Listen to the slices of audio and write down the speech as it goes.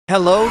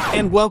Hello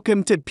and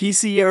welcome to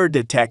PC Error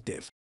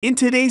Detective. In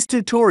today's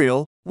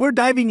tutorial, we're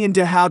diving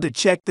into how to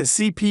check the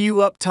CPU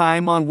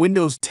uptime on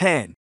Windows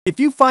 10. If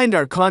you find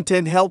our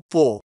content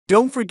helpful,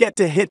 don't forget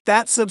to hit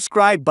that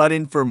subscribe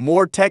button for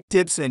more tech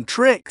tips and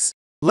tricks.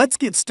 Let's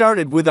get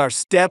started with our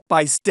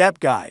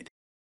step-by-step guide.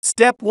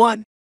 Step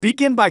 1.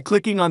 Begin by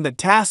clicking on the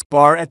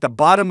taskbar at the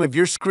bottom of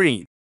your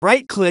screen.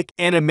 Right-click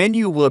and a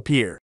menu will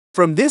appear.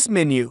 From this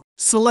menu,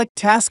 select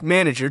Task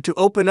Manager to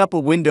open up a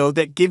window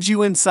that gives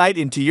you insight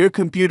into your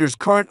computer's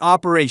current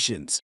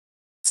operations.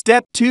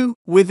 Step 2.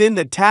 Within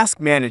the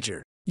Task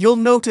Manager, you'll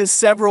notice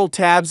several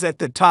tabs at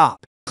the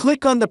top.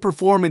 Click on the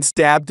Performance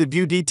tab to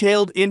view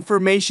detailed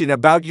information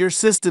about your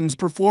system's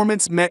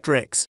performance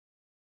metrics.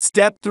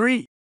 Step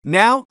 3.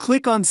 Now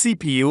click on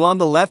CPU on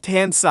the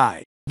left-hand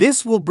side.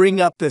 This will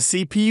bring up the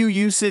CPU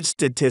usage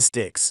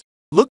statistics.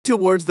 Look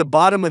towards the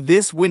bottom of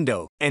this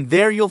window, and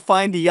there you'll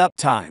find the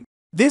uptime.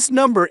 This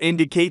number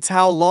indicates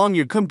how long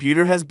your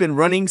computer has been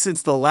running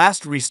since the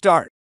last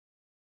restart.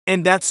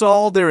 And that's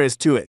all there is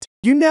to it.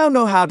 You now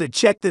know how to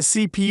check the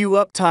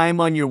CPU uptime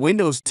on your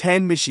Windows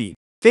 10 machine.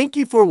 Thank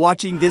you for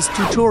watching this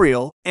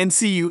tutorial, and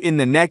see you in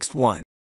the next one.